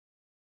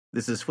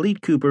This is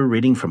Fleet Cooper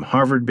reading from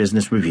Harvard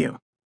Business Review.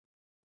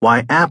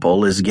 Why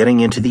Apple is Getting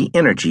into the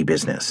Energy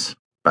Business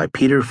by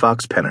Peter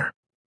Fox Penner.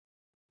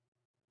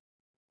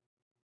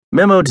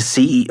 Memo to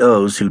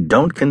CEOs who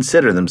don't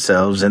consider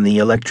themselves in the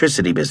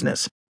electricity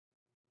business.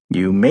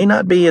 You may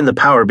not be in the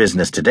power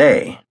business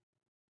today,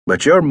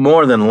 but you're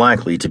more than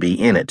likely to be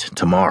in it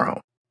tomorrow.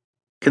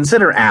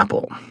 Consider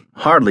Apple,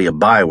 hardly a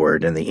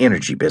byword in the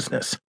energy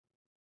business.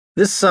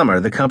 This summer,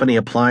 the company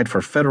applied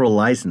for federal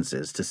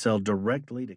licenses to sell directly to